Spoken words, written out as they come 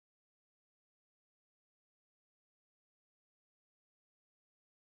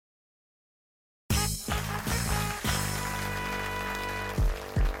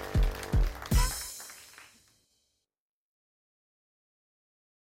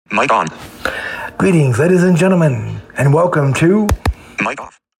Mic on. Greetings, ladies and gentlemen, and welcome to Mic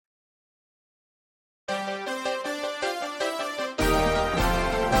off.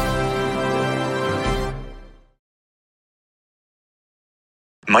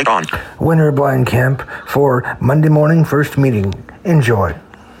 Mic on. Winter Blind Camp for Monday morning first meeting. Enjoy.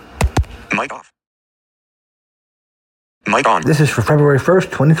 Mic off. Mic on. This is for February 1st,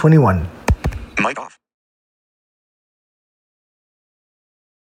 2021. Mic off.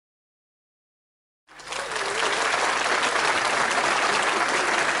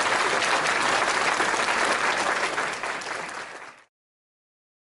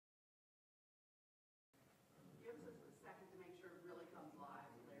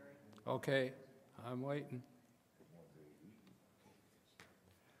 Okay, I'm waiting.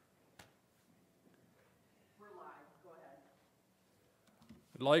 We're live. Go ahead.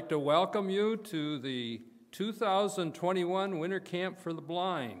 I'd like to welcome you to the 2021 Winter Camp for the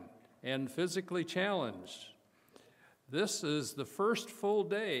Blind and Physically Challenged. This is the first full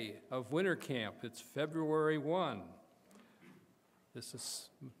day of Winter Camp. It's February 1. This is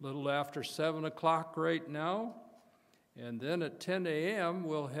a little after 7 o'clock right now. And then at 10 a.m.,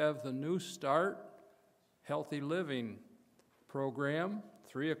 we'll have the New Start Healthy Living program.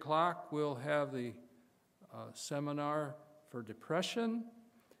 3 o'clock, we'll have the seminar for depression.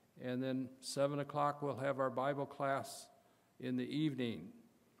 And then 7 o'clock, we'll have our Bible class in the evening.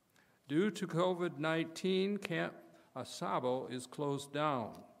 Due to COVID-19, Camp Asabo is closed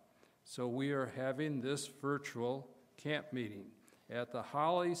down. So we are having this virtual camp meeting at the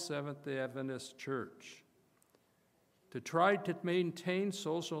Holly Seventh-day Adventist Church. To try to maintain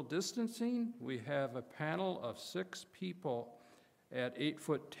social distancing, we have a panel of 6 people at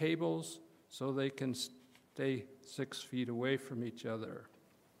 8-foot tables so they can stay 6 feet away from each other.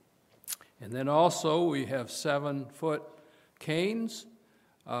 And then also we have 7-foot canes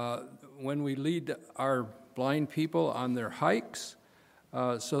when we lead our blind people on their hikes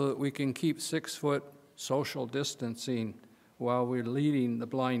so that we can keep 6-foot social distancing while we're leading the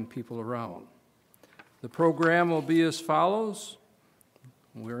blind people around. The program will be as follows.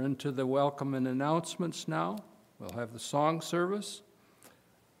 We're into the welcome and announcements now. We'll have the song service.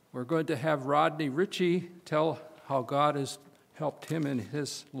 We're going to have Rodney Ritchie tell how God has helped him in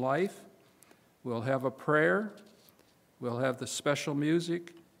his life. We'll have a prayer. We'll have the special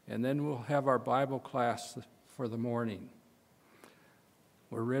music, and then we'll have our Bible class for the morning.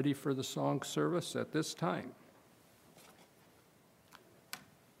 We're ready for the song service at this time.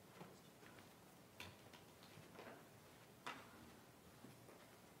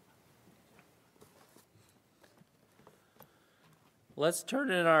 Let's turn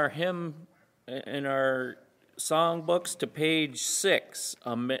in our hymn, in our songbooks to page 6.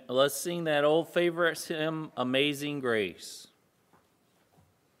 Let's sing that old favorite hymn, Amazing Grace.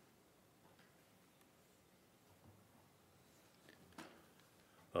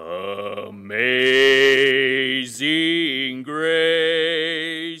 Amazing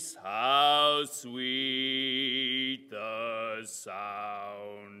grace, how sweet the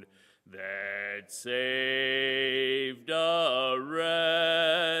sound that saved a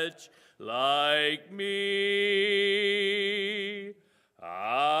wretch like me.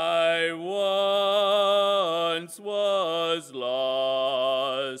 I once was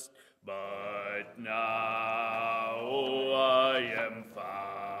lost, but now I am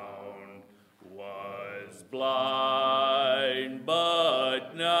found. Was blind,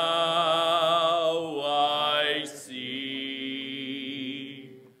 but now I see.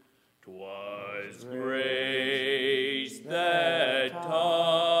 'Twas grace that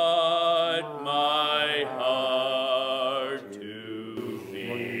taught my heart to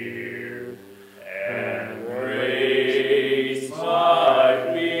fear, and grace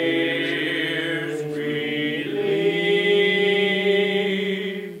my fears relieved.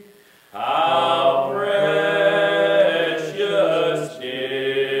 How precious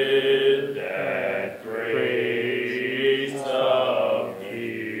did that grace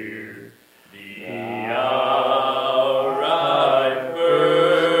appear, the hour I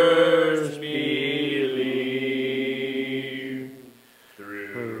first believed.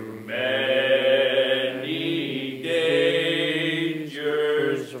 Through many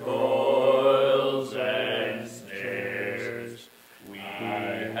dangers, toils, and snares, we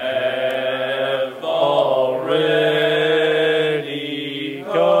have already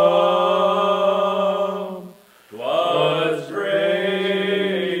come. 'Twas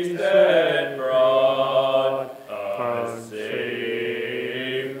grace that brought us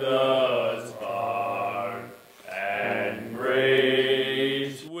safe thus far, and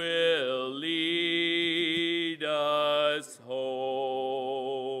grace will lead us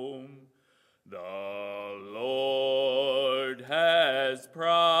home. has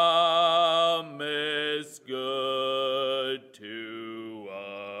promised good to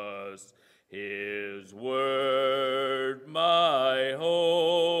us. His word my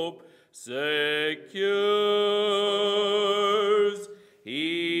hope secures.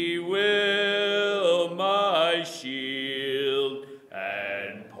 He will my shield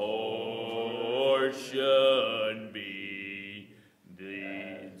and portion be.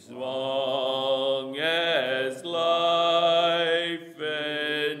 As long as life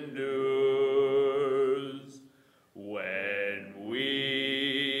endures, when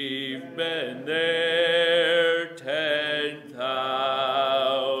we've been there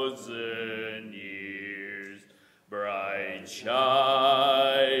 10,000 years, bright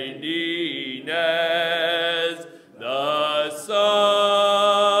shining as the sun,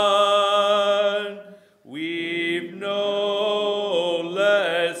 we've no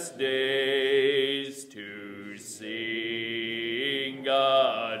less days to sing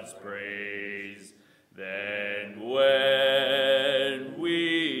God's praise than when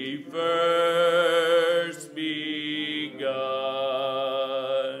we first begun.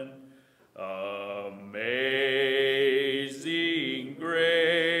 Amazing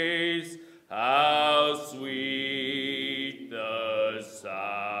grace, how sweet the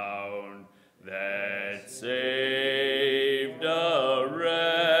sound that saved a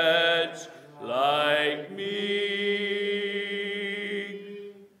wretch like me.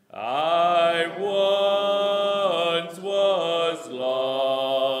 I once was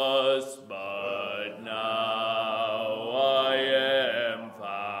lost, but now I am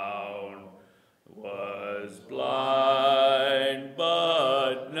found. Was blind,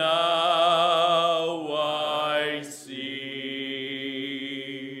 but now I see.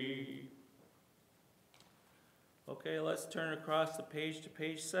 Okay, let's turn across the page to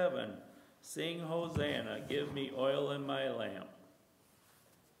page 7. Sing Hosanna, give me oil in my lamp.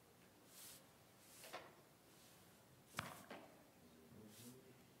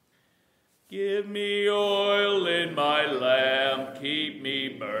 Give me oil in my lamp, keep me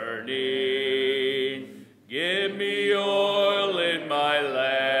burning. Give me oil in my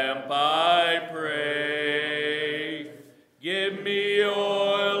lamp, I pray. Give me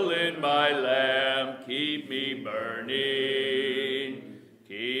oil in my lamp, keep me burning.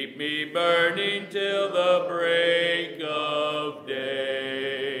 Keep me burning till the break of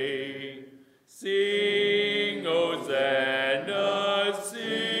day. Sing Hosanna,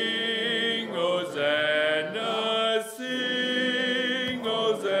 sing Hosanna, sing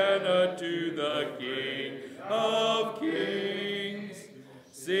Hosanna to the King of Kings.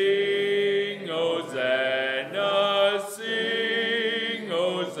 Sing Hosanna, sing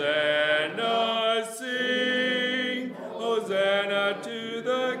Hosanna, sing Hosanna to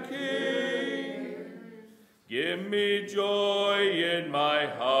the King. Give me joy in my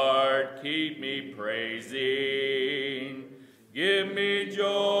heart, keep me praising. Give me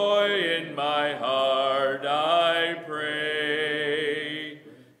joy in my heart, I pray.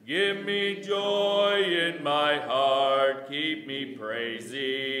 Give me joy in my heart, keep me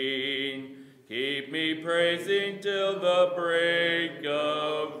praising. Keep me praising till the break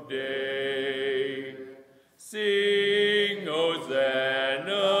of day. Sing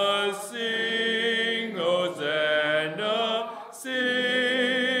Hosanna, sing Hosanna,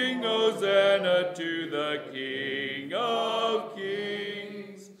 sing Hosanna to the King of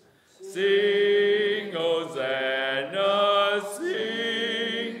Kings. Sing Hosanna,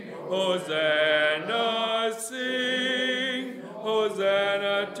 sing Hosanna, sing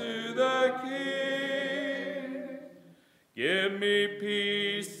Hosanna to the King. Give me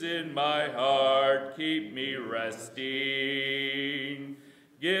peace in my heart, keep me resting.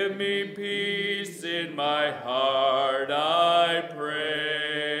 Give me peace in my heart, I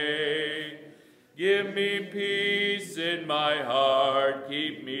pray. Give me peace in my heart,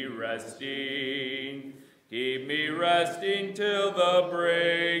 keep me resting. Keep me resting till the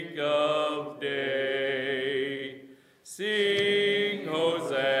break of day. Sing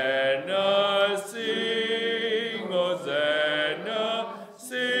Hosanna, sing Hosanna,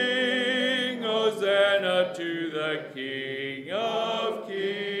 sing Hosanna to the King of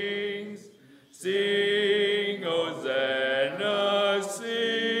Kings. Sing Hosanna,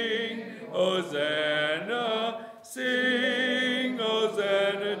 sing Hosanna, sing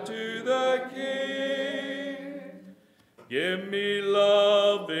Hosanna to the King. Give me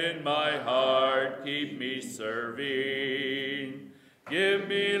love in my heart, keep me serving. Give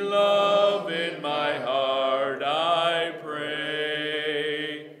me love in my heart, I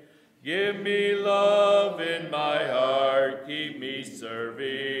pray. Give me love in my heart, keep me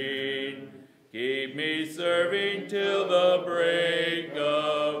serving. Keep me serving till the break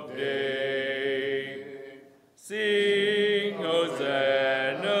of day. Sing,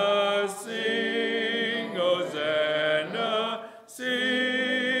 Hosanna, sing, Hosanna,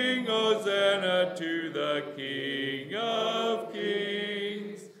 sing, Hosanna to the King of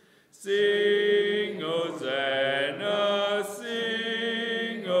Kings. Sing, Hosanna,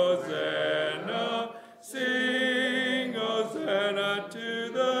 sing, Hosanna, sing, Hosanna to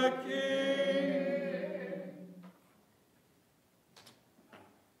the King.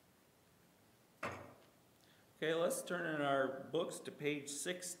 Okay, let's turn in our books to page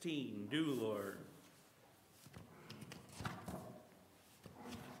 16. Do, Lord.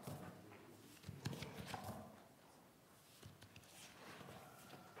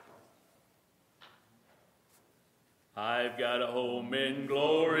 I've got a home in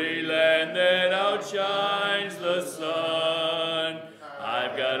glory land that outshines the sun.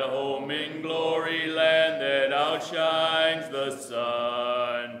 I've got a home in glory land that outshines the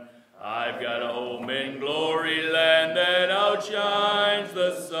sun. I've got a home in glory land that outshines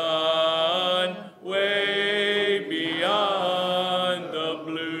the sun, way beyond the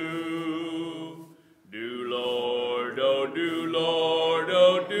blue. Do, Lord, oh, do, Lord,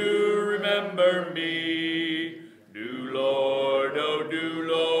 oh, do remember me. Do, Lord, oh, do,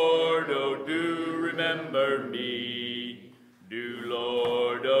 Lord, oh, do remember me. Do,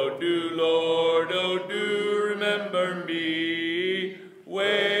 Lord, oh, do, Lord, oh, do remember me,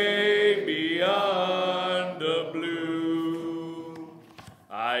 way beyond the blue.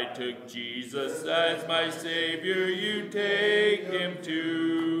 I took Jesus as my Savior, you take him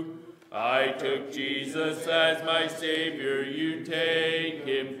too. I took Jesus as my Savior, you take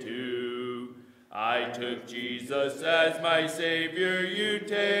him too. I took Jesus as my Savior, you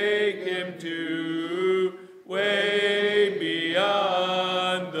take him too, way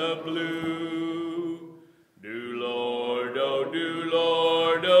beyond the blue. Do, Lord, oh, do,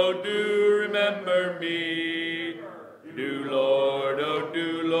 Lord, oh, do remember me. Do, Lord, oh,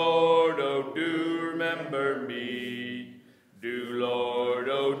 do, Lord, oh, do remember me. Do, Lord,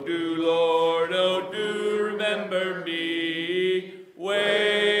 oh, do, Lord, oh, do remember me,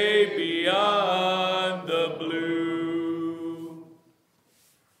 way beyond the blue.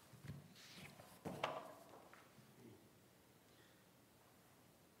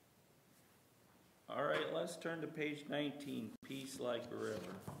 All right, let's turn to page 19, Peace Like a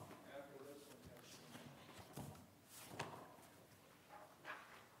River.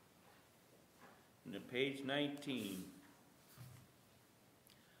 To page 19.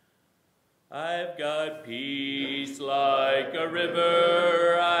 I've got peace like a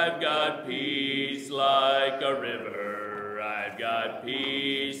river, I've got peace like a river, I've got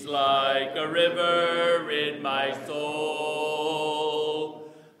peace like a river in my soul.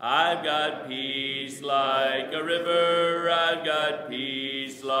 I've got peace like a river, I've got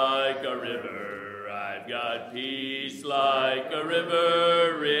peace like a river, I've got peace like a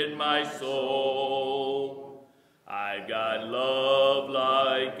river in my soul. I've got love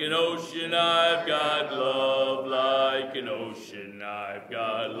like an ocean, I've got love like an ocean, I've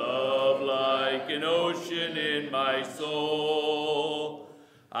got love like an ocean in my soul.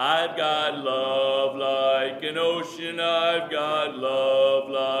 I've got love like an ocean, I've got love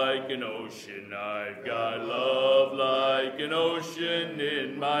like an ocean, I've got love like an ocean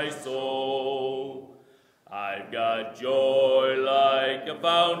in my soul. I've got joy like a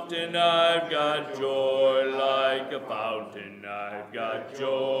fountain, I've got joy like a fountain, I've got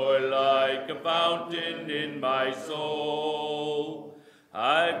joy like a fountain in my soul.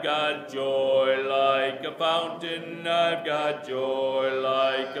 I've got joy like a fountain, I've got joy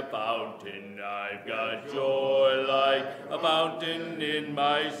like a fountain, I've got joy like a fountain in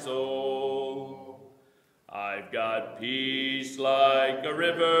my soul. I've got peace like a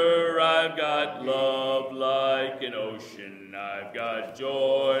river, I've got love like an ocean, I've got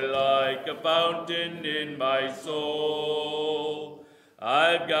joy like a fountain in my soul.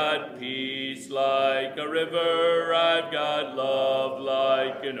 I've got peace like a river, I've got love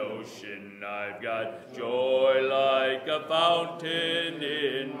like an ocean, I've got joy like a fountain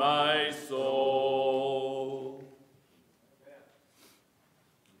in my soul.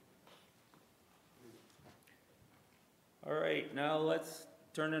 All right, now let's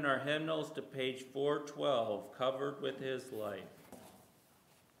turn in our hymnals to page 412, Covered with His Light.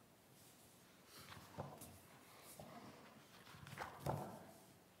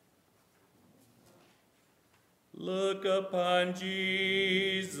 Look upon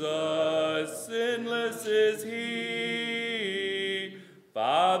Jesus, sinless is he.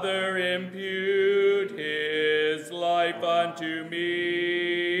 Father, impute his life unto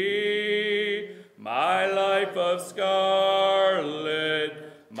me. of scarlet,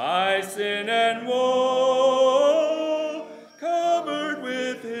 my sin and woe, covered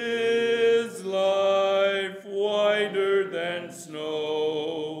with his life, whiter than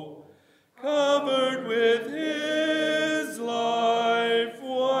snow. Covered with his life,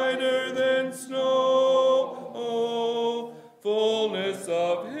 whiter than snow. Fullness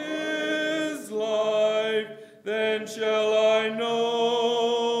of his life, then shall I know.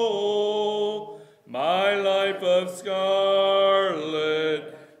 My life of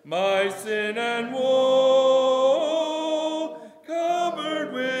scarlet, my sin and woe,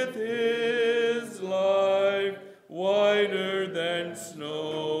 covered with his life, whiter than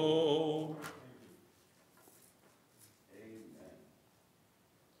snow.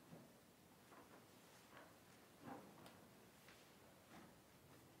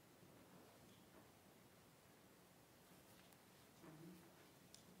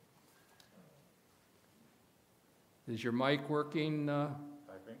 Is your mic working,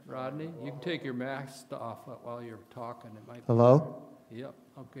 Rodney? You can take your mask off while you're talking. It might. Hello? Yep,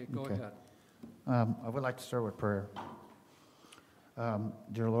 okay, go Okay. ahead. I would like to start with prayer.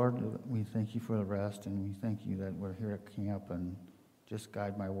 Dear Lord, we thank you for the rest, and we thank you that we're here at camp, and just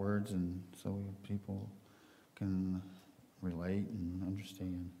guide my words, and so people can relate and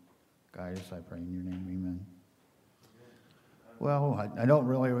understand. Guide us, I pray in your name, amen. Well, I don't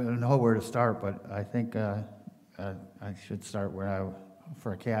really know where to start, but I think I should start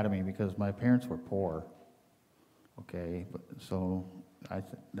for Academy, because my parents were poor. Okay, so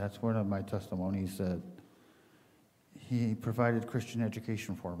that's one of my testimonies, that he provided Christian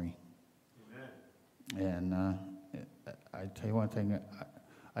education for me. Amen. And I tell you one thing,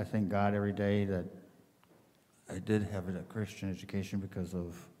 I thank God every day that I did have a Christian education, because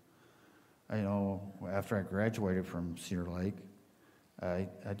of, after I graduated from Cedar Lake, I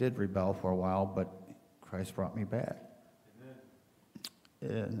did rebel for a while, but Christ brought me back.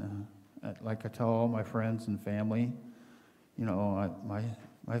 Amen. And like I tell all my friends and family, my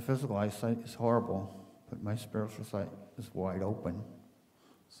physical eyesight is horrible, but my spiritual sight is wide open.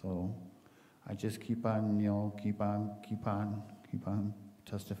 So I just keep on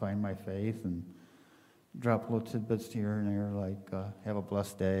testifying my faith, and drop little tidbits here and there, like have a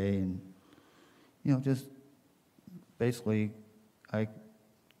blessed day, and just basically I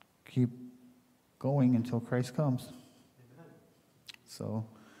keep going until Christ comes. Amen. So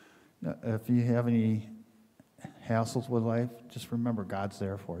if you have any hassles with life, just remember God's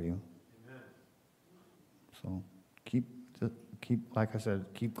there for you. Amen. So keep, like I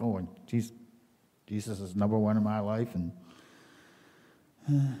said, keep going. Jesus is number one in my life, and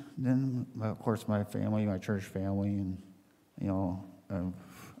then of course my family, my church family, and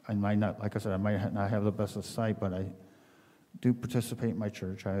I might not, like I said, I might not have the best of sight, but I do participate in my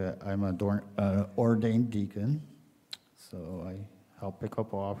church. I'm an ordained deacon, so I help pick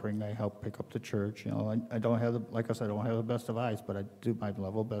up offering. I help pick up the church. I don't have like I said, I don't have the best of eyes, but I do my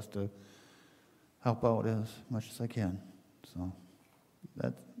level best to help out as much as I can. So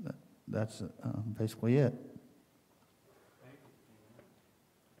that's basically it.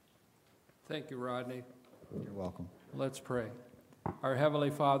 Thank you, Rodney. You're welcome. Let's pray. Our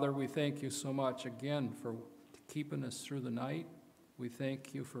Heavenly Father, we thank you so much again for keeping us through the night. We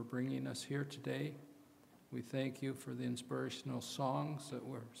thank you for bringing us here today. We thank you for the inspirational songs that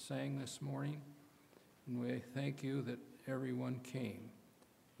were sang this morning. And we thank you that everyone came.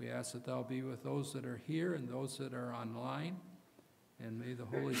 We ask that thou be with those that are here and those that are online. And may the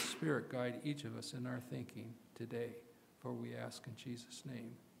Holy Spirit guide each of us in our thinking today. For we ask in Jesus'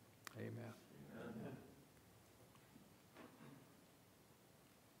 name. Amen. Amen.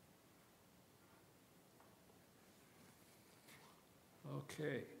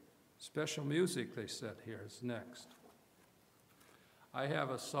 Okay, special music, they said here, is next. I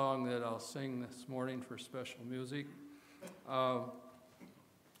have a song that I'll sing this morning for special music. I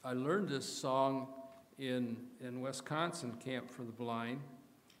learned this song in Wisconsin Camp for the Blind.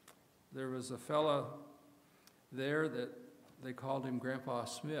 There was a fella there that they called him Grandpa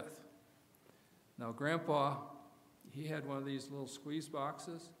Smith. Now, Grandpa, he had one of these little squeeze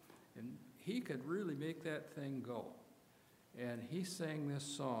boxes, and he could really make that thing go. And he sang this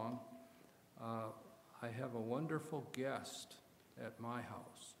song, I Have a Wonderful Guest at My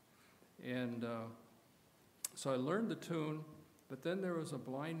House. And so I learned the tune, but then there was a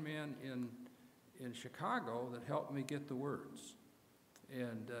blind man in Chicago that helped me get the words.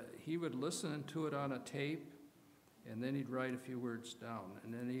 And he would listen to it on a tape, and then he'd write a few words down.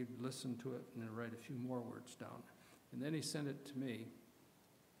 And then he'd listen to it and then write a few more words down. And then he sent it to me,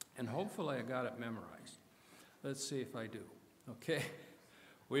 and hopefully I got it memorized. Let's see if I do. Okay,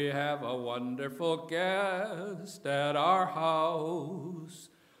 We have a wonderful guest at our house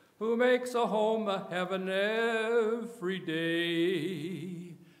who makes a home a heaven every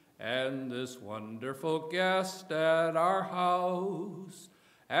day. And this wonderful guest at our house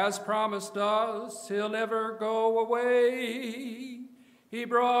has promised us he'll never go away. He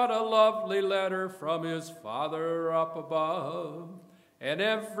brought a lovely letter from his Father up above, and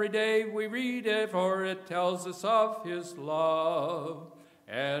every day we read it, for it tells us of his love.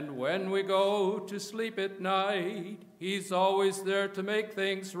 And when we go to sleep at night, he's always there to make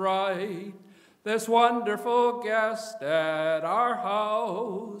things right. This wonderful guest at our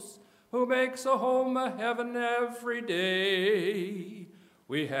house, who makes a home a heaven every day.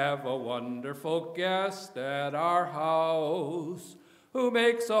 We have a wonderful guest at our house, who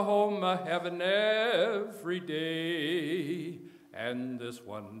makes a home a heaven every day. And this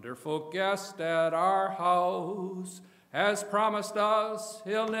wonderful guest at our house has promised us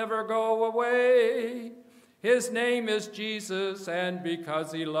he'll never go away. His name is Jesus, and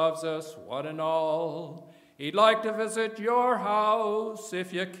because he loves us one and all, he'd like to visit your house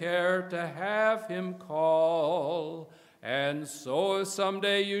if you care to have him call. And so if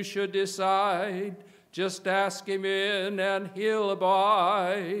someday you should decide, just ask him in and he'll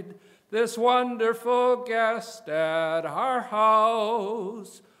abide. This wonderful guest at our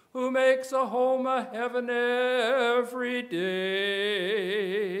house, who makes a home a heaven every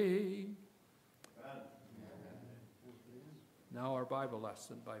day. Now our Bible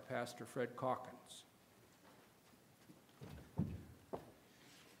lesson by Pastor Fred Calkins.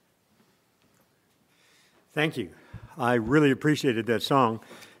 Thank you. I really appreciated that song.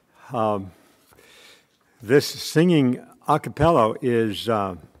 This singing a cappella is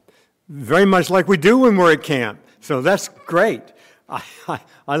very much like we do when we're at camp. So that's great.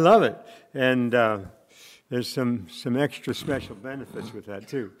 I love it. And there's some extra special benefits with that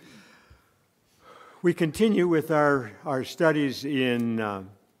too. We continue with our studies in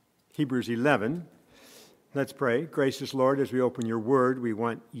Hebrews 11. Let's pray. Gracious Lord, as we open your word, we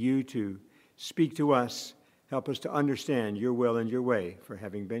want you to speak to us. Help us to understand your will and your way for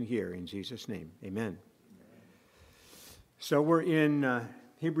having been here. In Jesus' name, amen. So we're in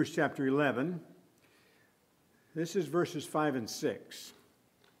Hebrews chapter 11. This is verses 5 and 6.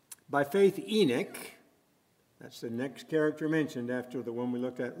 By faith, Enoch, that's the next character mentioned after the one we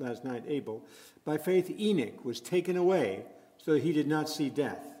looked at last night, Abel. By faith, Enoch was taken away so that he did not see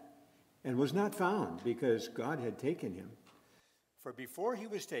death, and was not found because God had taken him. For before he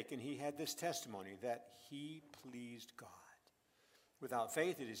was taken, he had this testimony that he pleased God. Without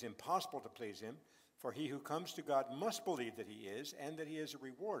faith, it is impossible to please him, for he who comes to God must believe that he is, and that he is a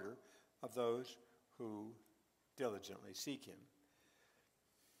rewarder of those who diligently seek him.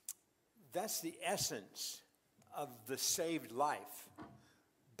 That's the essence of the saved life,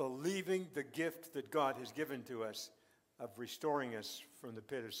 believing the gift that God has given to us of restoring us from the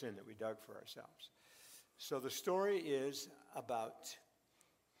pit of sin that we dug for ourselves. So the story is about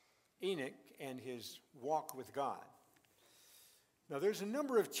Enoch and his walk with God. Now, there's a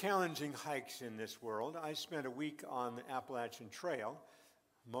number of challenging hikes in this world. I spent a week on the Appalachian Trail.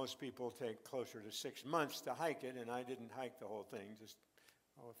 Most people take closer to 6 months to hike it, and I didn't hike the whole thing, just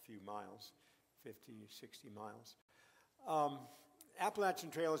a few miles, 50, 60 miles.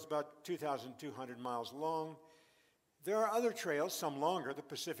 Appalachian Trail is about 2,200 miles long. There are other trails, some longer. The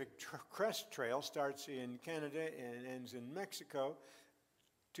Pacific Crest Trail starts in Canada and ends in Mexico,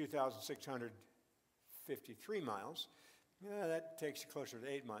 2,653 miles. That takes you closer to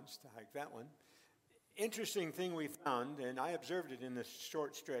 8 months to hike that one. Interesting thing we found, and I observed it in this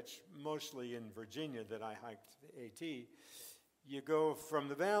short stretch, mostly in Virginia that I hiked the AT. You go from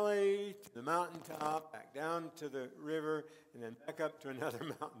the valley to the mountaintop, back down to the river, and then back up to another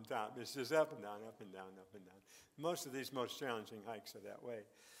mountaintop. It's just up and down, up and down, up and down. Most of these most challenging hikes are that way.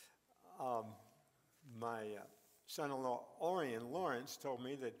 My son-in-law, Orion Lawrence, told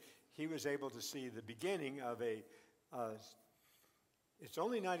me that he was able to see the beginning of it's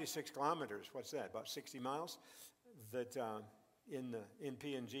only 96 kilometers, what's that, about 60 miles, that in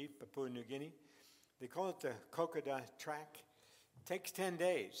PNG, Papua New Guinea. They call it the Kokoda Track. It takes 10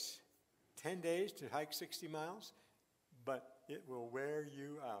 days. 10 days to hike 60 miles, but it will wear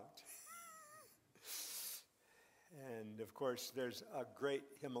you out. And, of course, there's a great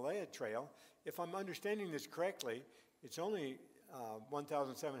Himalaya trail. If I'm understanding this correctly, it's only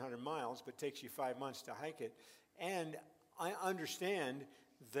 1,700 miles, but takes you 5 months to hike it. And I understand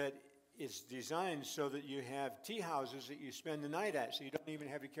that it's designed so that you have tea houses that you spend the night at, so you don't even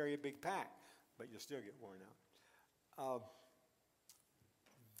have to carry a big pack, but you'll still get worn out.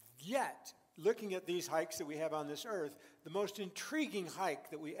 Yet, looking at these hikes that we have on this earth, the most intriguing hike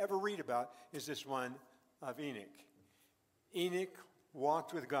that we ever read about is this one of Enoch. Enoch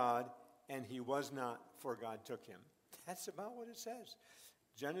walked with God, and he was not, for God took him. That's about what it says.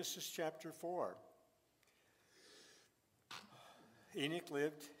 Genesis chapter 4. Enoch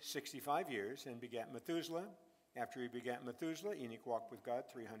lived 65 years and begat Methuselah. After he begat Methuselah, Enoch walked with God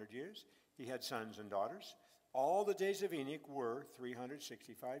 300 years. He had sons and daughters. All the days of Enoch were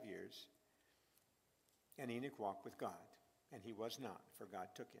 365 years. And Enoch walked with God, and he was not, for God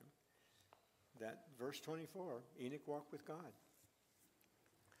took him. That verse 24, Enoch walked with God.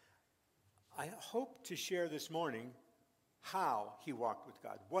 I hope to share this morning how he walked with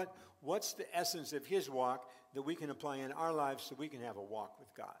God. What's the essence of his walk that we can apply in our lives so we can have a walk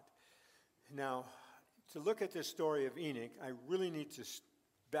with God? Now, to look at this story of Enoch, I really need to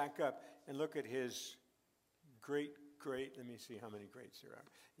back up and look at his great, let me see how many greats there are.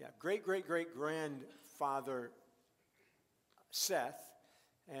 Yeah, great-grandfather Seth,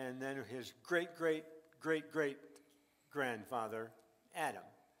 and then his great-grandfather Adam.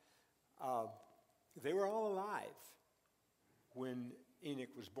 They were all alive when Enoch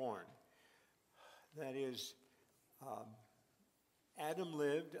was born. That is, Adam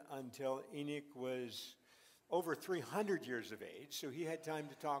lived until Enoch was over 300 years of age, so he had time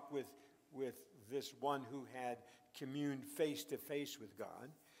to talk with this one who had communed face-to-face with God.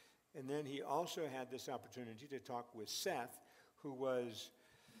 And then he also had this opportunity to talk with Seth, who was,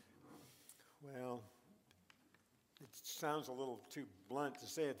 well, it sounds a little too blunt to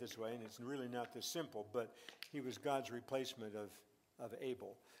say it this way, and it's really not this simple, but he was God's replacement of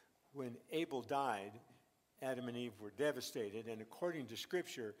Abel. When Abel died, Adam and Eve were devastated, and according to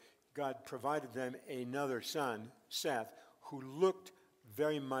Scripture, God provided them another son, Seth, who looked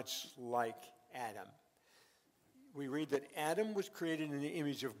very much like Adam. We read that Adam was created in the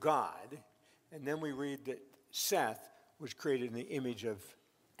image of God, and then we read that Seth was created in the image of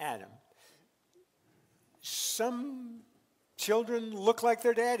Adam. Some children look like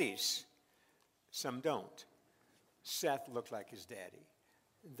their daddies. Some don't. Seth looked like his daddy.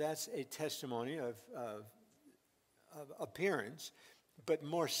 That's a testimony of appearance, but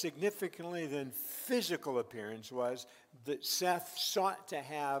more significantly than physical appearance was that Seth sought to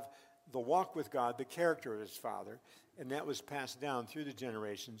have the walk with God, the character of his father, and that was passed down through the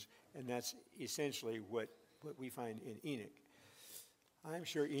generations, and that's essentially what we find in Enoch. I'm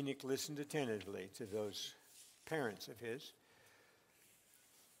sure Enoch listened attentively to those parents of his.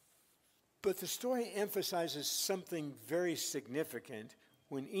 But the story emphasizes something very significant.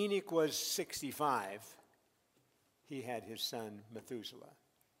 When Enoch was 65, he had his son Methuselah.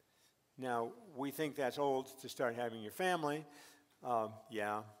 Now, we think that's old to start having your family.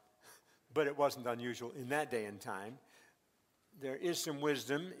 Yeah, but it wasn't unusual in that day and time. There is some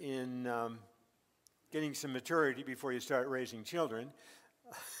wisdom in getting some maturity before you start raising children.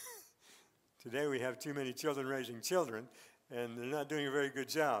 Today we have too many children raising children, and they're not doing a very good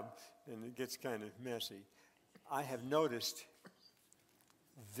job, and it gets kind of messy. I have noticed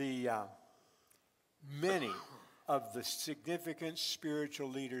many of the significant spiritual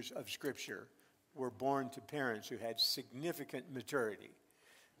leaders of Scripture were born to parents who had significant maturity.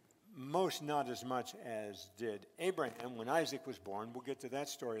 Most not as much as did Abraham when Isaac was born. We'll get to that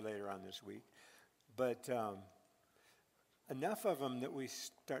story later on this week. But enough of them that we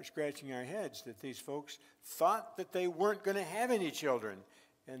start scratching our heads that these folks thought that they weren't going to have any children.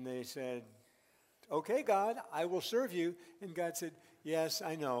 And they said, okay, God, I will serve you. And God said, yes,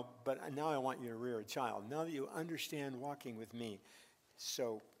 I know, but now I want you to rear a child. Now that you understand walking with me.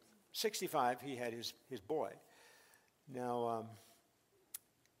 So 65, he had his boy. Now,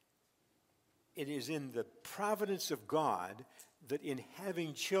 it is in the providence of God that in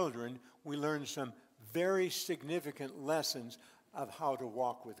having children, we learn some very significant lessons of how to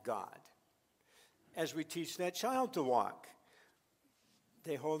walk with God. As we teach that child to walk,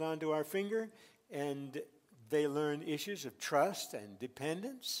 they hold on to our finger and they learn issues of trust and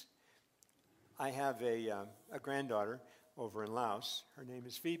dependence. I have a granddaughter over in Laos. Her name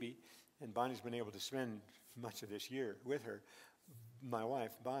is Phoebe, and Bonnie's been able to spend much of this year with her, my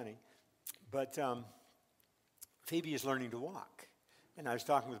wife, Bonnie. But Phoebe is learning to walk, and I was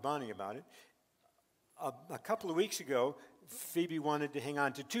talking with Bonnie about it. A couple of weeks ago, Phoebe wanted to hang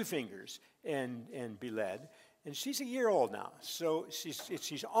on to two fingers and be led. And she's a year old now, so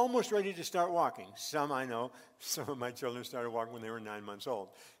she's almost ready to start walking. Some I know, some of my children started walking when they were 9 months old.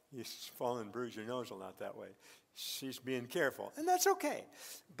 You fall and bruise your nose a lot that way. She's being careful, and that's okay.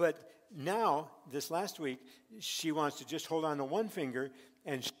 But now, this last week, she wants to just hold on to one finger,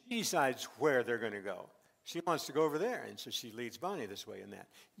 and she decides where they're going to go. she wants to go over there, and so she leads Bonnie this way and that.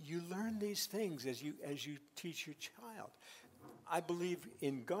 You learn these things as you teach your child. I believe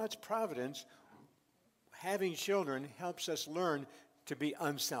in God's providence, having children helps us learn to be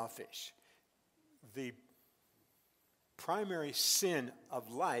unselfish. The primary sin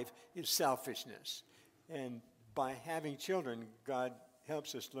of life is selfishness. And by having children, God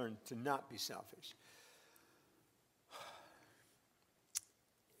helps us learn to not be selfish.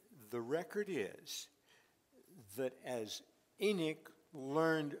 The record is that as Enoch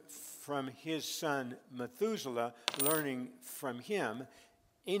learned from his son Methuselah, learning from him,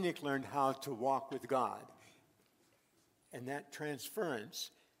 Enoch learned how to walk with God. And that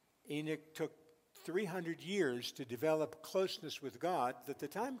transference, Enoch took 300 years to develop closeness with God, that the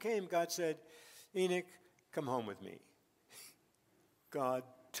time came, God said, Enoch, come home with me. God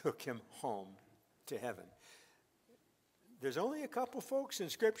took him home to heaven. There's only a couple folks in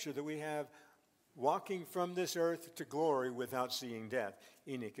Scripture that we have walking from this earth to glory without seeing death.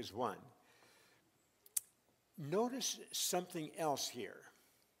 Enoch is one. Notice something else here.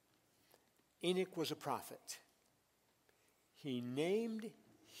 Enoch was a prophet. He named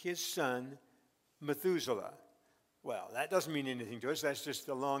his son Methuselah. Well, that doesn't mean anything to us. That's just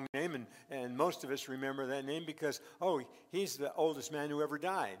a long name, and most of us remember that name because, he's the oldest man who ever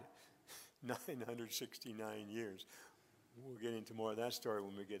died. 969 years. We'll get into more of that story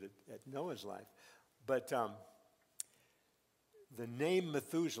when we get at Noah's life. But the name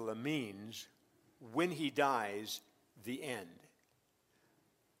Methuselah means, when he dies, the end.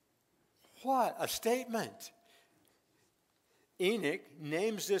 What a statement. Enoch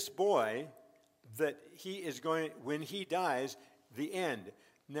names this boy that he is going, when he dies, the end.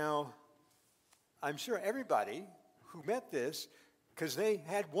 Now, I'm sure everybody who met this, because they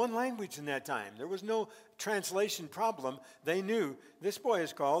had one language in that time. There was no translation problem. They knew this boy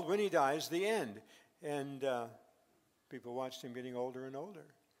is called, when he dies, the end. And people watched him getting older and older.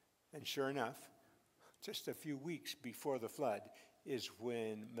 And sure enough, just a few weeks before the flood is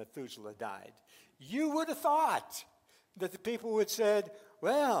when Methuselah died. You would have thought that the people would have said,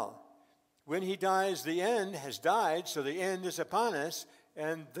 well, when he dies, the end has died, so the end is upon us,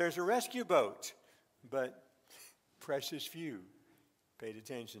 and there's a rescue boat. But precious few paid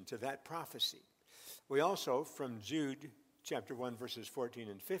attention to that prophecy. We also, from Jude chapter 1, verses 14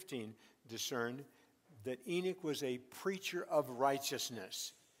 and 15, discern that Enoch was a preacher of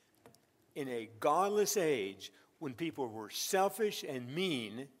righteousness. In a godless age, when people were selfish and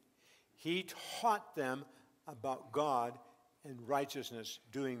mean, he taught them about God and righteousness,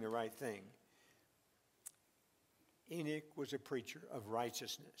 doing the right thing. Enoch was a preacher of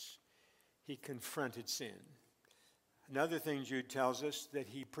righteousness. He confronted sin. Another thing Jude tells us, that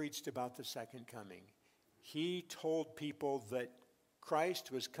he preached about the second coming. He told people that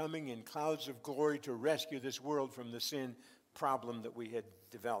Christ was coming in clouds of glory to rescue this world from the sin problem that we had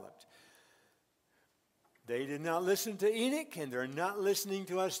developed. They did not listen to Enoch, and they're not listening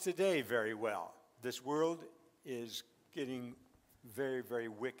to us today very well. This world is getting very, very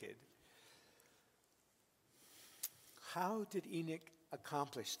wicked. How did Enoch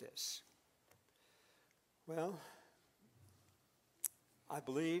accomplish this? Well, I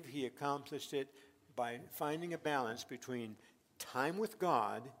believe he accomplished it by finding a balance between time with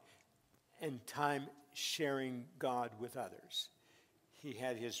God and time sharing God with others. He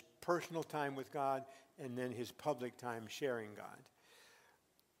had his personal time with God and then his public time sharing God.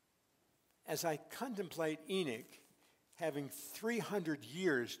 As I contemplate Enoch having 300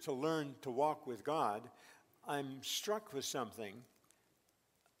 years to learn to walk with God, I'm struck with something.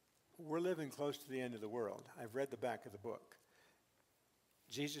 We're living close to the end of the world. I've read the back of the book.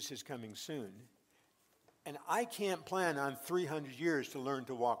 Jesus is coming soon. And I can't plan on 300 years to learn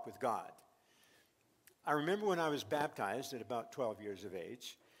to walk with God. I remember when I was baptized at about 12 years of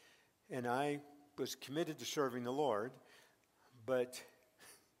age, and I was committed to serving the Lord, but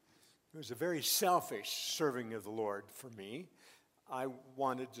it was a very selfish serving of the Lord for me. I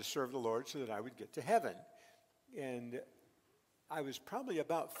wanted to serve the Lord so that I would get to heaven. And I was probably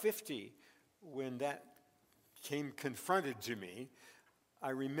about 50 when that came confronted to me.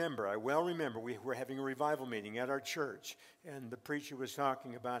 I well remember, we were having a revival meeting at our church, and the preacher was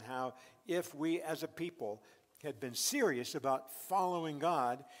talking about how if we as a people had been serious about following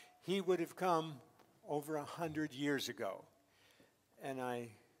God, he would have come over 100 years ago. And I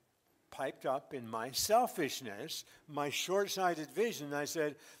piped up in my selfishness, my short-sighted vision, and I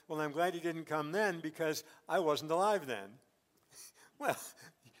said, well, I'm glad he didn't come then because I wasn't alive then. Well,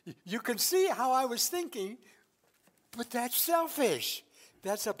 you can see how I was thinking, but that's selfish.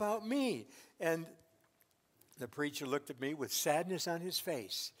 That's about me. And the preacher looked at me with sadness on his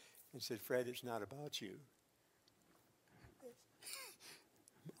face and said, Fred, it's not about you.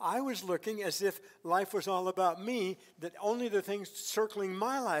 I was looking as if life was all about me, that only the things circling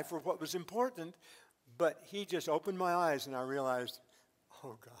my life were what was important. But he just opened my eyes, and I realized,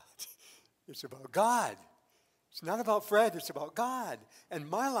 oh, God, it's about God. It's not about Fred, it's about God. And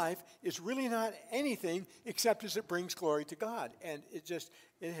my life is really not anything except as it brings glory to God. And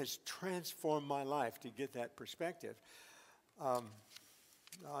it has transformed my life to get that perspective. I'll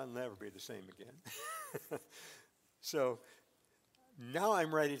never be the same again. So now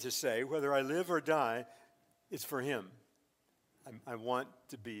I'm ready to say, whether I live or die, it's for him. I want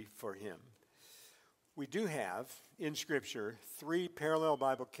to be for him. We do have, in Scripture, 3 parallel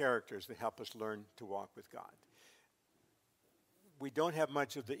Bible characters that help us learn to walk with God. We don't have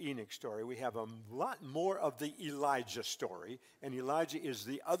much of the Enoch story. We have a lot more of the Elijah story. And Elijah is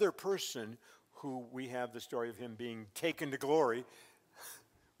the other person who we have the story of him being taken to glory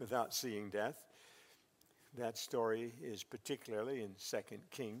without seeing death. That story is particularly in 2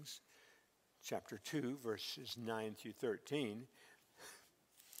 Kings chapter 2, verses 9 through 13.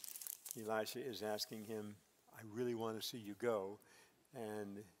 Elisha is asking him, I really want to see you go.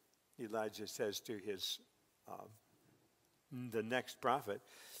 And Elijah says to his the next prophet,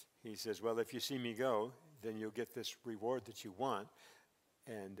 he says, well, if you see me go, then you'll get this reward that you want.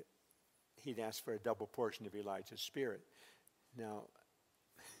 And he'd ask for a double portion of Elijah's spirit. Now,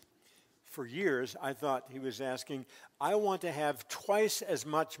 for years, I thought he was asking, I want to have twice as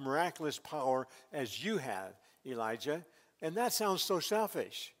much miraculous power as you have, Elijah. And that sounds so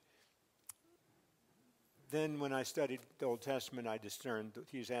selfish. Then when I studied the Old Testament, I discerned that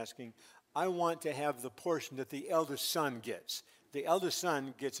he's asking, I want to have the portion that the eldest son gets. The eldest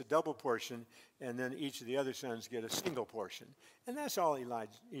son gets a double portion, and then each of the other sons get a single portion. And that's all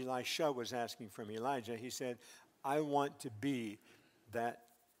Elisha was asking from Elijah. He said, I want to be that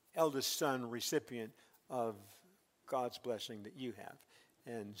eldest son recipient of God's blessing that you have.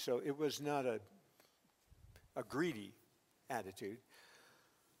 And so it was not a greedy attitude.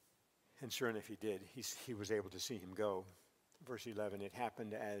 And sure enough, he did. He was able to see him go. Verse 11, it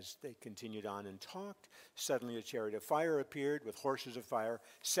happened as they continued on and talked. Suddenly a chariot of fire appeared with horses of fire,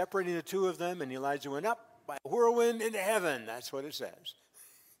 separating the two of them, and Elijah went up by a whirlwind into heaven. That's what it says.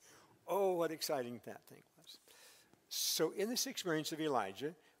 Oh, what exciting that thing was. So in this experience of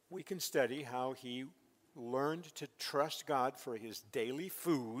Elijah, we can study how he learned to trust God for his daily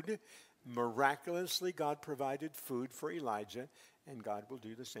food. Miraculously, God provided food for Elijah, and God will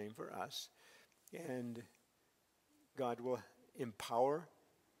do the same for us. And God will empower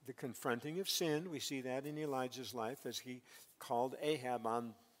the confronting of sin. We see that in Elijah's life as he called Ahab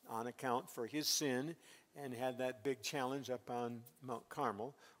on account for his sin and had that big challenge up on Mount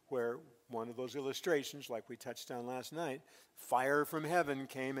Carmel, where one of those illustrations, like we touched on last night, fire from heaven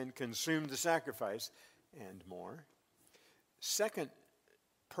came and consumed the sacrifice and more. Second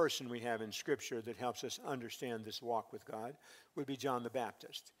person we have in Scripture that helps us understand this walk with God would be John the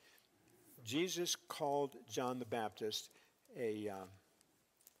Baptist. Jesus called John the Baptist a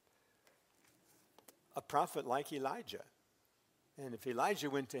prophet like Elijah. And if Elijah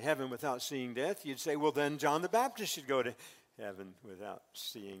went to heaven without seeing death, you'd say, well, then John the Baptist should go to heaven without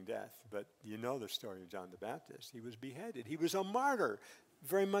seeing death. But you know the story of John the Baptist. He was beheaded. He was a martyr,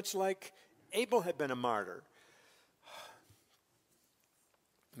 very much like Abel had been a martyr.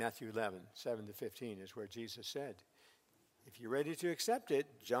 Matthew 11, 7 to 15 is where Jesus said, if you're ready to accept it,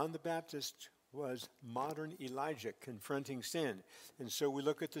 John the Baptist was modern Elijah confronting sin. And so we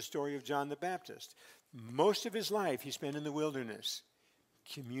look at the story of John the Baptist. Most of his life he spent in the wilderness,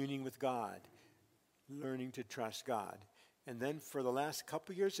 communing with God, learning to trust God. And then for the last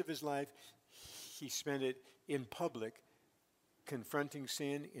couple years of his life, he spent it in public, confronting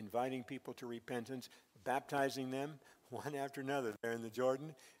sin, inviting people to repentance, baptizing them one after another there in the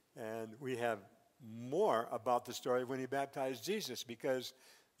Jordan. And we have more about the story of when he baptized Jesus, because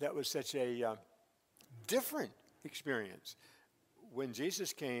that was such a different experience. When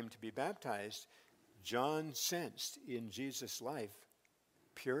Jesus came to be baptized, John sensed in Jesus' life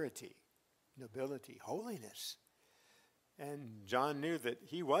purity, nobility, holiness. And John knew that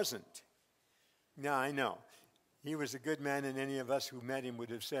he wasn't. Now, I know. He was a good man, and any of us who met him would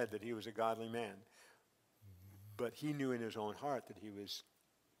have said that he was a godly man. But he knew in his own heart that he was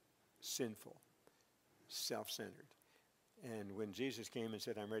sinful, self-centered. And when Jesus came and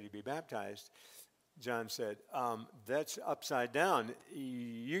said, I'm ready to be baptized, John said, that's upside down.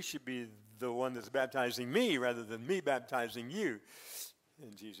 You should be the one that's baptizing me rather than me baptizing you.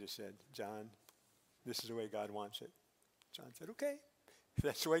 And Jesus said, John, this is the way God wants it. John said, okay, if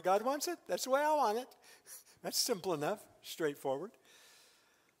that's the way God wants it, that's the way I want it. That's simple enough, straightforward.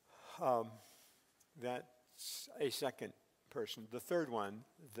 That's a second person. The third one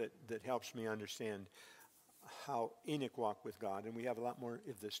that helps me understand how Enoch walked with God, and we have a lot more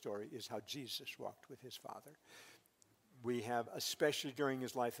of this story, is how Jesus walked with his Father. We have, especially during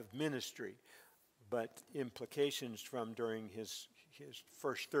his life of ministry, but implications from during his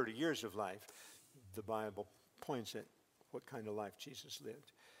first 30 years of life, the Bible points at what kind of life Jesus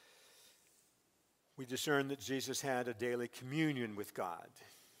lived. We discern that Jesus had a daily communion with God,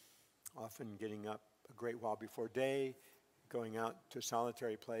 often getting up a great while before day, going out to a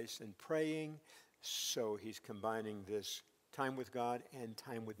solitary place and praying. So he's combining this time with God and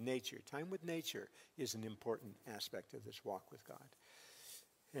time with nature. Time with nature is an important aspect of this walk with God.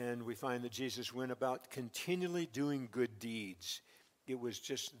 And we find that Jesus went about continually doing good deeds. It was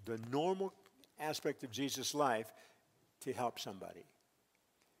just the normal aspect of Jesus' life to help somebody.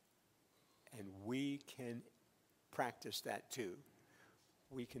 And we can practice that too.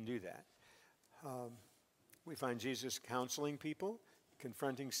 We can do that. We find Jesus counseling people,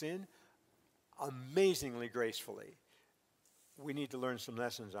 confronting sin, amazingly gracefully. We need to learn some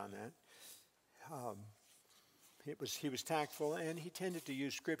lessons on that. He was tactful, and he tended to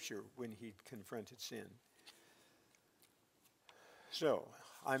use Scripture when he confronted sin. So,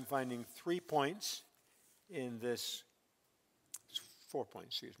 I'm finding 4 points, in this walk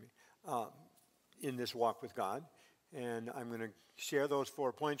with God. And I'm going to share those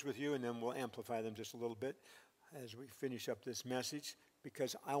 4 points with you, and then we'll amplify them just a little bit as we finish up this message,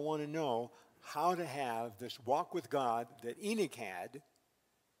 because I want to know how to have this walk with God that Enoch had,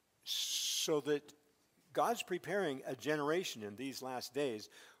 so that God's preparing a generation in these last days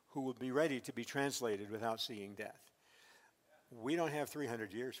who will be ready to be translated without seeing death. We don't have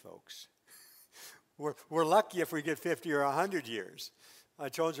 300 years, folks. We're lucky if we get 50 or 100 years. I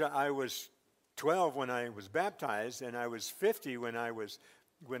told you I was 12 when I was baptized, and I was 50 when I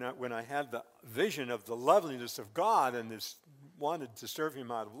had the vision of the loveliness of God and wanted to serve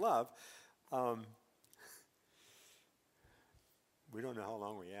him out of love. We don't know how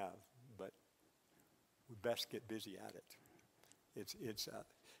long we have, but we best get busy at it. It's a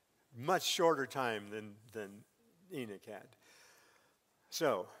much shorter time than Enoch had.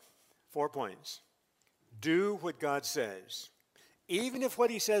 So, 4 points. Do what God says, even if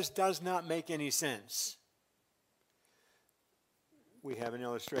what he says does not make any sense. We have an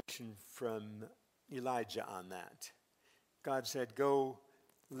illustration from Elijah on that. God said, go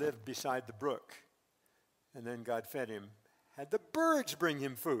live beside the brook. And then God fed him, had the birds bring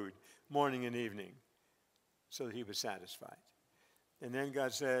him food morning and evening, so that he was satisfied. And then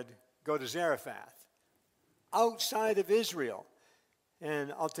God said, go to Zarephath, outside of Israel,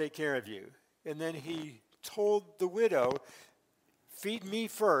 and I'll take care of you. And then he told the widow, feed me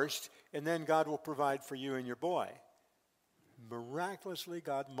first, and then God will provide for you and your boy. Miraculously,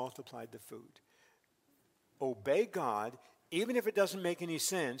 God multiplied the food. Obey God, even if it doesn't make any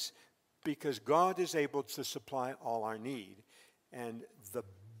sense, because God is able to supply all our need. And the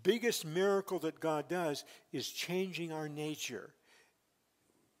biggest miracle that God does is changing our nature.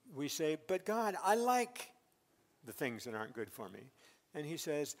 We say, but God, I like the things that aren't good for me. And he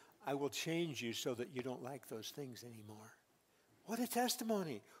says, I will change you so that you don't like those things anymore. What a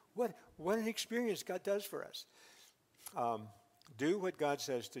testimony. What an experience God does for us. Do what God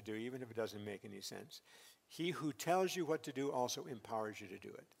says to do, even if it doesn't make any sense. He who tells you what to do also empowers you to do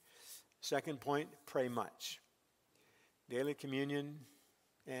it. Second point, pray much. Daily communion,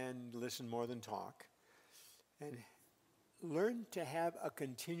 and listen more than talk. And learn to have a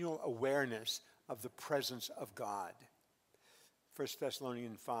continual awareness of the presence of God. 1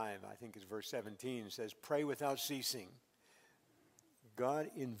 Thessalonians 5, I think it's verse 17, says, pray without ceasing. God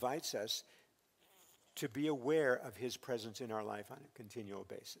invites us to be aware of his presence in our life on a continual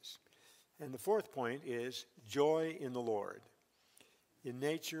basis. And the fourth point is joy in the Lord. In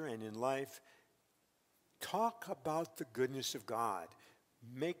nature and in life, talk about the goodness of God.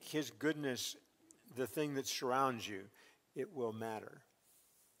 Make his goodness the thing that surrounds you. It will matter.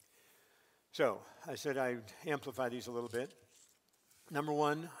 So, I said I'd amplify these a little bit. Number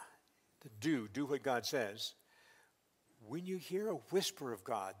one, do what God says. When you hear a whisper of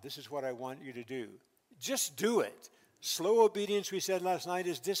God, this is what I want you to do. Just do it. Slow obedience, we said last night,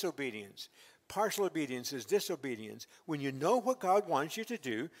 is disobedience. Partial obedience is disobedience. When you know what God wants you to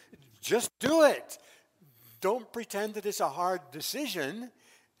do, just do it. Don't pretend that it's a hard decision.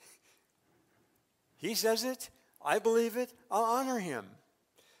 He says it. I believe it. I'll honor him.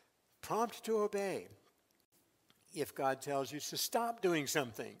 Prompt to obey. If God tells you to stop doing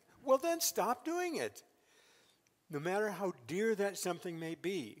something, well then stop doing it. No matter how dear that something may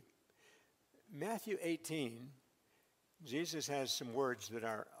be. Matthew 18, Jesus has some words that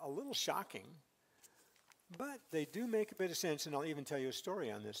are a little shocking. But they do make a bit of sense, and I'll even tell you a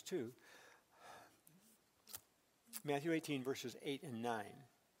story on this too. Matthew 18, verses 8 and 9.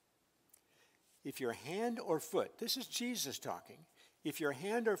 If your hand or foot, this is Jesus talking, if your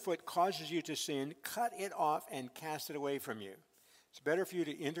hand or foot causes you to sin, cut it off and cast it away from you. It's better for you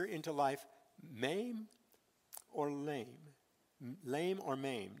to enter into life lame or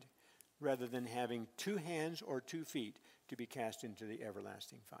maimed, rather than having 2 hands or 2 feet to be cast into the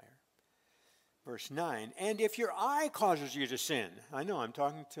everlasting fire. Verse 9, and if your eye causes you to sin, I know I'm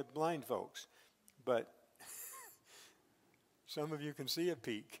talking to blind folks, but some of you can see a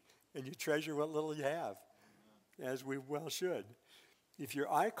peak, and you treasure what little you have, as we well should. If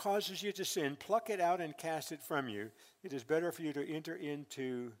your eye causes you to sin, pluck it out and cast it from you. It is better for you to enter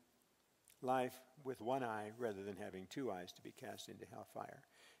into life with 1 eye rather than having 2 eyes to be cast into hellfire.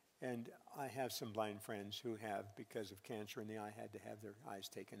 And I have some blind friends who have, because of cancer in the eye, had to have their eyes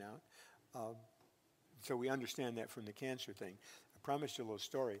taken out. So we understand that from the cancer thing. I promised you a little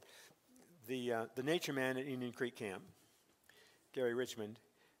story. The nature man at Indian Creek Camp, Gary Richmond,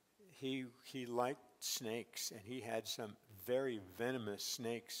 he liked snakes, and he had some very venomous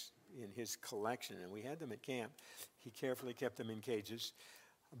snakes in his collection, and we had them at camp. He carefully kept them in cages,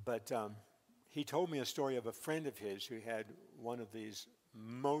 but he told me a story of a friend of his who had one of these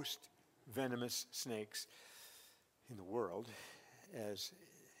most venomous snakes in the world. As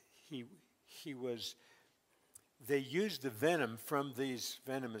they used the venom from these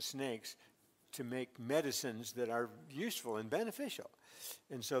venomous snakes to make medicines that are useful and beneficial.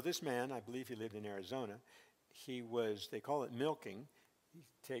 And so this man, I believe he lived in Arizona, they call it milking. You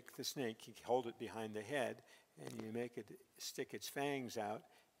take the snake, you hold it behind the head, and you make it stick its fangs out,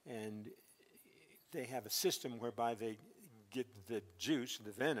 and they have a system whereby they get the juice,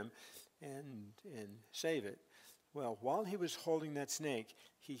 the venom, and save it. Well, while he was holding that snake,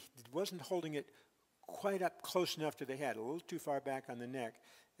 he wasn't holding it quite up close enough to the head, a little too far back on the neck,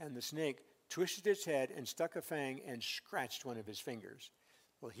 and the snake twisted its head and stuck a fang and scratched one of his fingers.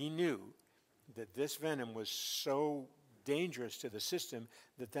 Well, he knew that this venom was so dangerous to the system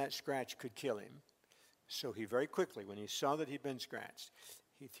that scratch could kill him. So he very quickly, when he saw that he'd been scratched,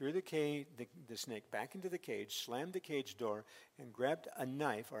 he threw the snake back into the cage, slammed the cage door, and grabbed a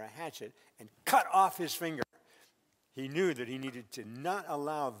knife or a hatchet and cut off his finger. He knew that he needed to not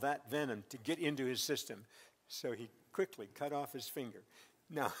allow that venom to get into his system, so he quickly cut off his finger.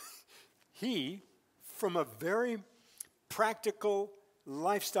 Now, he, from a very practical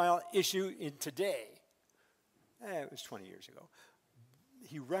lifestyle issue in today, it was 20 years ago,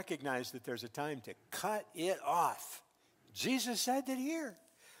 he recognized that there's a time to cut it off. Jesus said that here.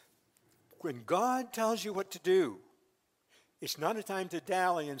 When God tells you what to do, it's not a time to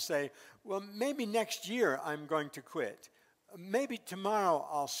dally and say, well, maybe next year I'm going to quit. Maybe tomorrow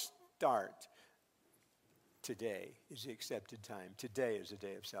I'll start. Today is the accepted time. Today is the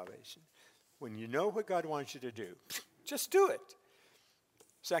day of salvation. When you know what God wants you to do, just do it.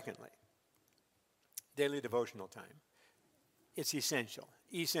 Secondly, daily devotional time. It's essential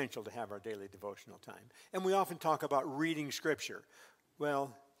to have our daily devotional time. And we often talk about reading Scripture.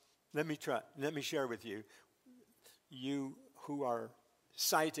 Well, let me share with you. You who are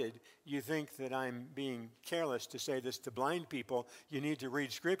sighted, you think that I'm being careless to say this to blind people. You need to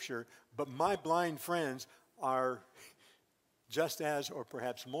read Scripture. But my blind friends are just as, or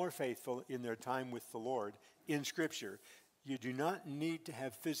perhaps more faithful in their time with the Lord in Scripture. You do not need to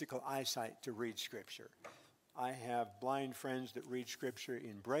have physical eyesight to read Scripture. I have blind friends that read Scripture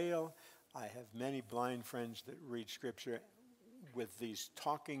in Braille. I have many blind friends that read Scripture with these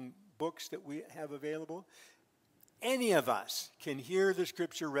talking books that we have available. Any of us can hear the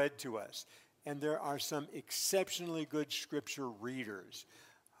Scripture read to us, and there are some exceptionally good Scripture readers.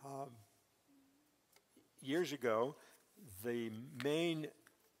 Years ago, the main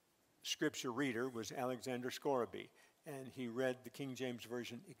Scripture reader was Alexander Scoraby, and he read the King James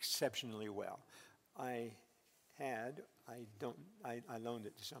Version exceptionally well. I loaned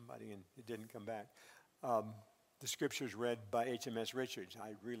it to somebody and it didn't come back. The Scriptures read by H.M.S. Richards.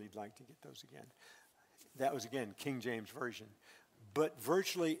 I really like to get those again. That was, again, King James Version. But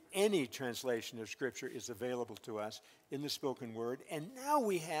virtually any translation of Scripture is available to us in the spoken word. And now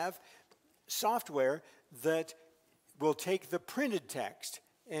we have software that will take the printed text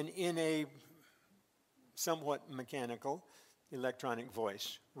and in a somewhat mechanical electronic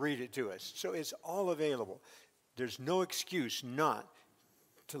voice read it to us. So it's all available. There's no excuse not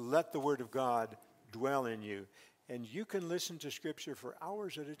to let the Word of God dwell in you. And you can listen to Scripture for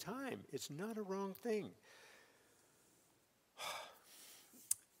hours at a time. It's not a wrong thing.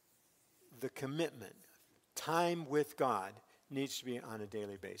 The commitment, time with God, needs to be on a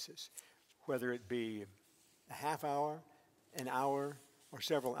daily basis. Whether it be a half hour, an hour, or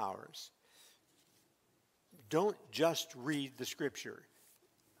several hours. Don't just read the scripture.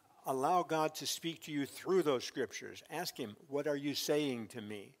 Allow God to speak to you through those scriptures. Ask him, what are you saying to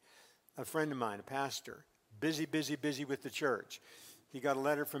me? A friend of mine, a pastor, busy with the church. He got a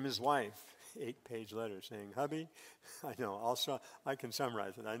letter from his wife, 8-page letter saying, hubby, I know, also I can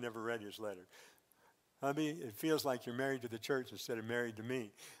summarize it. I never read his letter. Hubby, it feels like you're married to the church instead of married to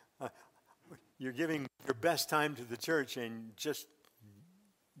me. You're giving your best time to the church and just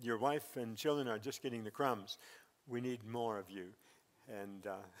your wife and children are just getting the crumbs. We need more of you. And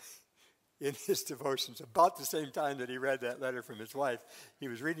in his devotions, about the same time that he read that letter from his wife, he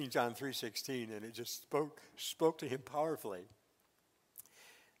was reading John 3:16, and it just spoke to him powerfully.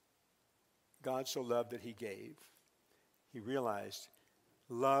 God so loved that he gave. He realized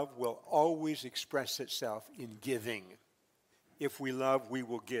love will always express itself in giving. If we love, we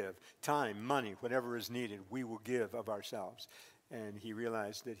will give. Time, money, whatever is needed, we will give of ourselves. And he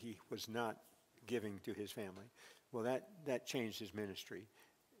realized that he was not giving to his family. Well, that changed his ministry.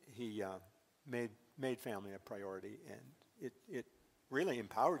 He made family a priority, and it really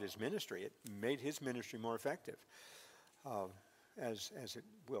empowered his ministry. It made his ministry more effective, as it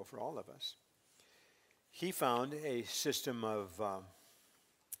will for all of us. He found a system of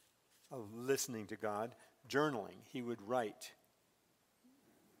listening to God, journaling. He would write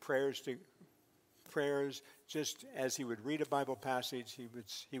prayers just as he would read a Bible passage.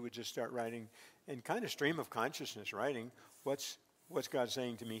 He would just start writing, and kind of stream of consciousness writing. What's God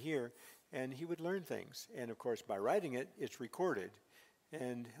saying to me here? And he would learn things. And of course, by writing it, it's recorded.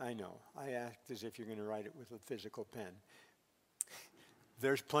 And I know, I act as if you're going to write it with a physical pen.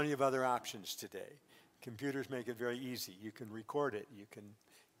 There's plenty of other options today. Computers make it very easy. You can record it. You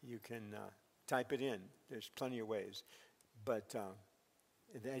can type it in. There's plenty of ways. But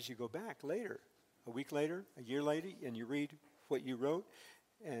as you go back later, a week later, a year later, and you read what you wrote,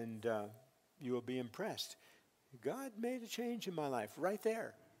 and you will be impressed. God made a change in my life right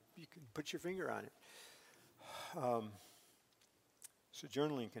there. You can put your finger on it. So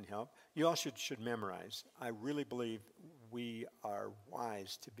journaling can help. You also should memorize. I really believe we are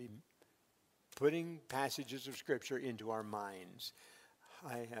wise to be putting passages of Scripture into our minds.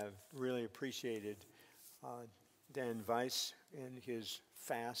 I have really appreciated Dan Weiss and his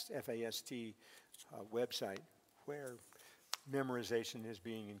FAST, F-A-S-T, website, where memorization is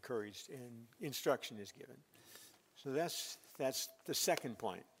being encouraged and instruction is given. So that's the second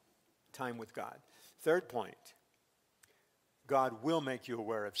point, time with God. Third point, God will make you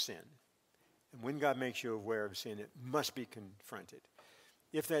aware of sin. And when God makes you aware of sin, it must be confronted.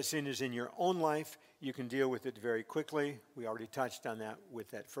 If that sin is in your own life, you can deal with it very quickly. We already touched on that with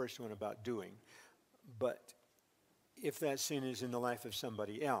that first one about doing. But if that sin is in the life of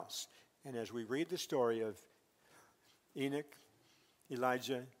somebody else, and as we read the story of Enoch,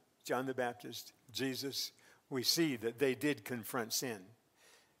 Elijah, John the Baptist, Jesus, we see that they did confront sin.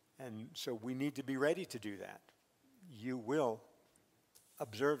 And so we need to be ready to do that. You will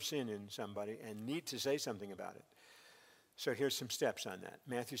observe sin in somebody and need to say something about it. So here's some steps on that.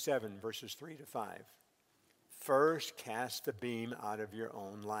 Matthew 7, verses 3 to 5. First, cast the beam out of your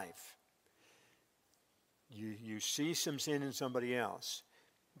own life. You see some sin in somebody else.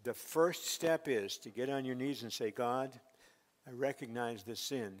 The first step is to get on your knees and say, God, I recognize this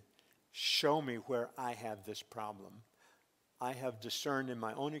sin. Show me where I have this problem. I have discerned in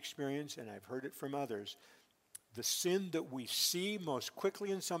my own experience, and I've heard it from others, the sin that we see most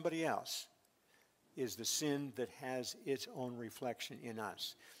quickly in somebody else is the sin that has its own reflection in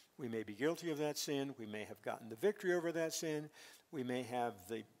us. We may be guilty of that sin. We may have gotten the victory over that sin. We may have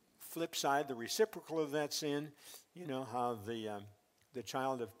the flip side, the reciprocal of that sin. You know how the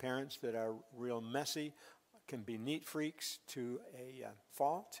child of parents that are real messy can be neat freaks to a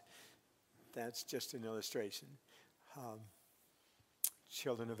fault. That's just an illustration.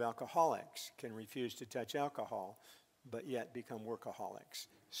 Children of alcoholics can refuse to touch alcohol, but yet become workaholics.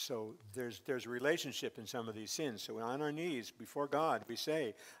 So there's a relationship in some of these sins. So on our knees before God, we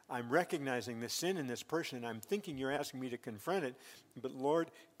say, I'm recognizing the sin in this person, and I'm thinking you're asking me to confront it, but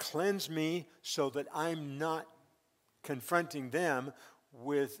Lord, cleanse me so that I'm not confronting them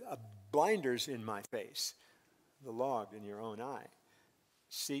with blinders in my face, the log in your own eye.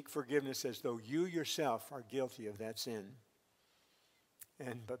 Seek forgiveness as though you yourself are guilty of that sin.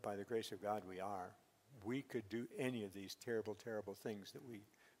 But by the grace of God, we are. We could do any of these terrible, terrible things that we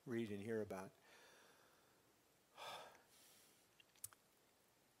read and hear about.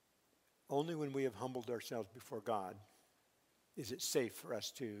 Only when we have humbled ourselves before God is it safe for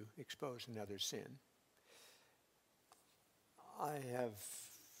us to expose another's sin. I have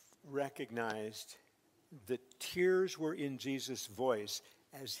recognized The tears were in Jesus' voice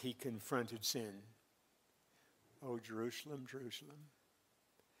as he confronted sin. O Jerusalem, Jerusalem.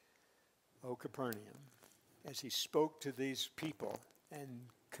 O Capernaum. As he spoke to these people and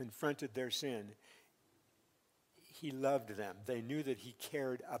confronted their sin, he loved them. They knew that he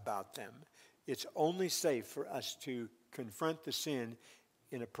cared about them. It's only safe for us to confront the sin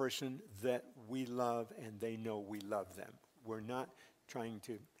in a person that we love and they know we love them. We're not trying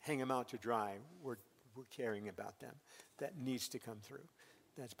to hang them out to dry. We're caring about them. That needs to come through.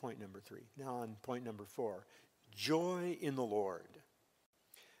 That's point number 3. Now on point number 4, joy in the Lord.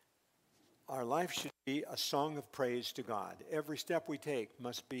 Our life should be a song of praise to God. Every step we take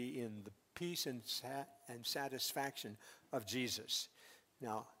must be in the peace and satisfaction of Jesus.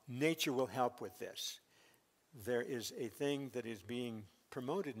 Now, nature will help with this. There is a thing that is being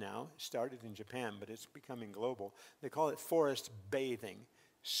promoted now, started in Japan, but it's becoming global. They call it forest bathing,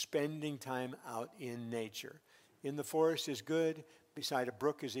 spending time out in nature. In the forest is good, beside a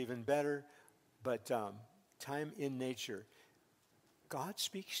brook is even better, but time in nature, God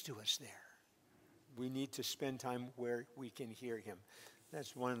speaks to us there. We need to spend time where we can hear him.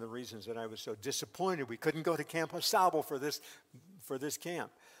 That's one of the reasons that I was so disappointed we couldn't go to Camp Hosable for this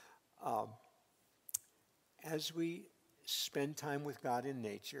camp. As we spend time with God in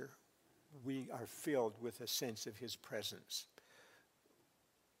nature, we are filled with a sense of his presence.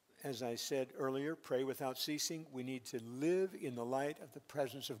 As I said earlier, pray without ceasing. We need to live in the light of the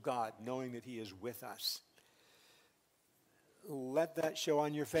presence of God, knowing that he is with us. Let that show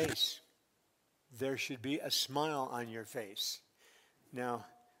on your face. There should be a smile on your face. Now,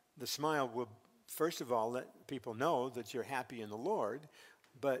 the smile will, first of all, let people know that you're happy in the Lord,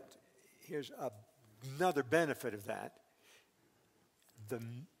 but here's another benefit of that. The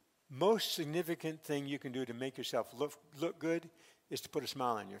most significant thing you can do to make yourself look good is to put a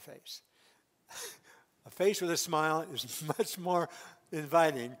smile on your face. A face with a smile is much more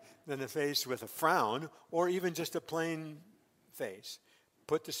inviting than a face with a frown or even just a plain face.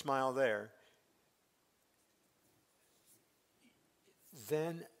 Put the smile there.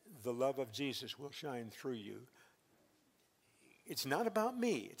 Then the love of Jesus will shine through you. It's not about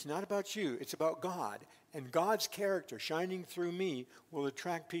me. It's not about you. It's about God. And God's character shining through me will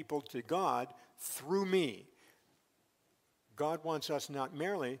attract people to God through me. God wants us not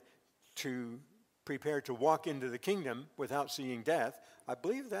merely to prepare to walk into the kingdom without seeing death. I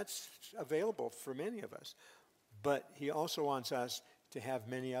believe that's available for many of us. But he also wants us to have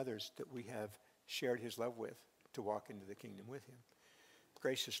many others that we have shared his love with to walk into the kingdom with him.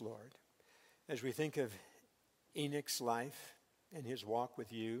 Gracious Lord, as we think of Enoch's life and his walk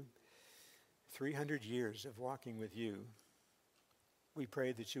with you, 300 years of walking with you, we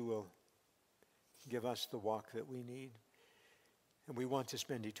pray that you will give us the walk that we need. And we want to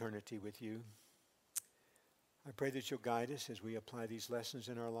spend eternity with you. I pray that you'll guide us as we apply these lessons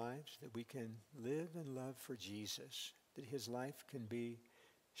in our lives, that we can live and love for Jesus, that his life can be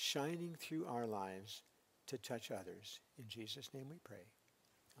shining through our lives to touch others. In Jesus' name we pray.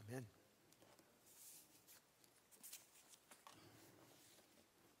 Amen.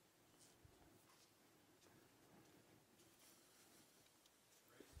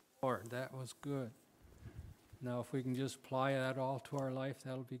 Lord, that was good. Now, if we can just apply that all to our life,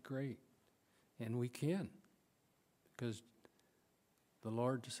 that'll be great. And we can, because the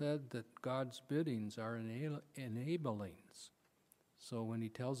Lord said that God's biddings are enablings. So when he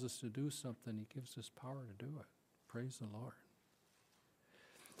tells us to do something, he gives us power to do it. Praise the Lord.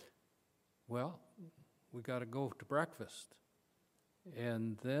 Well, we got to go to breakfast.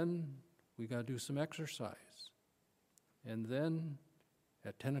 And then we got to do some exercise. And then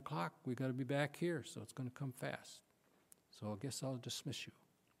at 10 o'clock, we got to be back here, so it's going to come fast. So I guess I'll dismiss you.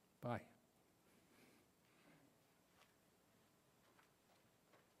 Bye.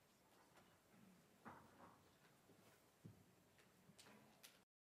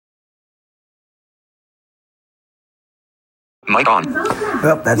 Mic on.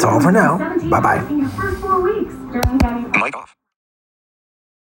 Well, that's all for now. Bye-bye. Mic off.